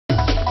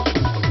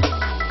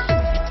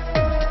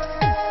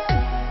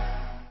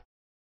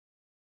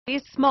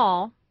It's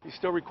small, You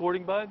still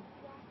recording, bud?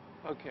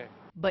 Okay.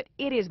 but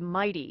it is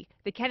mighty.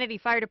 The Kennedy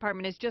Fire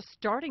Department is just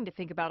starting to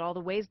think about all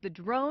the ways the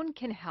drone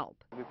can help.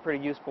 It'd be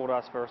pretty useful to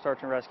us for search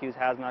and rescues,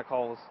 hazmat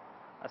calls,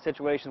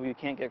 situations where you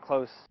can't get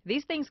close.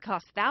 These things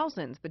cost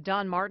thousands, but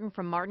Don Martin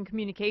from Martin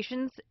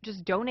Communications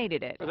just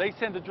donated it. They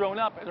send the drone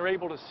up and they're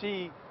able to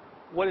see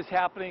what is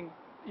happening,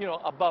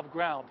 above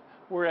ground,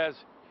 whereas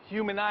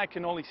human eye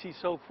can only see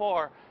so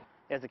far.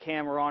 It has a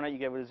camera on it, you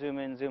get able to zoom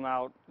in, zoom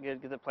out,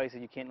 get to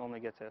places you can't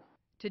normally get to.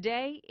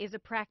 Today is a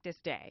practice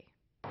day.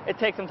 It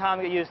takes some time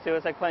to get used to.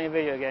 It's like playing a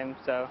video game,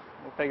 so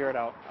we'll figure it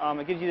out.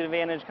 It gives you the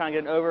advantage, kind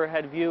of get an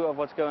overhead view of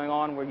what's going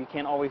on where you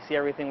can't always see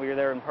everything when you're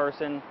there in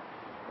person.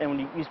 And when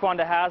you respond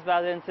to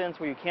hazmat incidents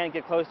where you can't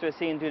get close to a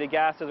scene due to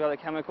gases or other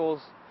chemicals,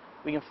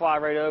 we can fly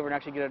right over and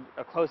actually get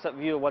a close-up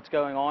view of what's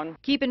going on.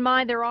 Keep in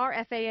mind there are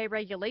FAA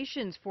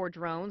regulations for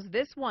drones.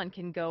 This one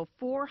can go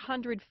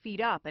 400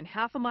 feet up and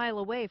half a mile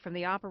away from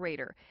the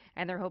operator.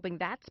 And they're hoping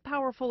that's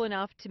powerful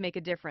enough to make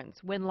a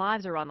difference when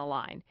lives are on the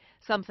line,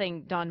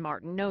 something Don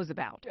Martin knows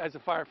about. As a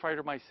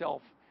firefighter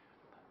myself,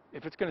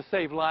 if it's going to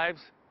save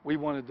lives, we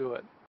want to do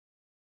it.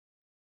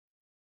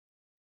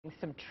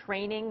 Some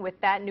training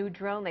with that new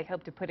drone. They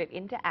hope to put it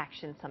into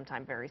action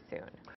sometime very soon.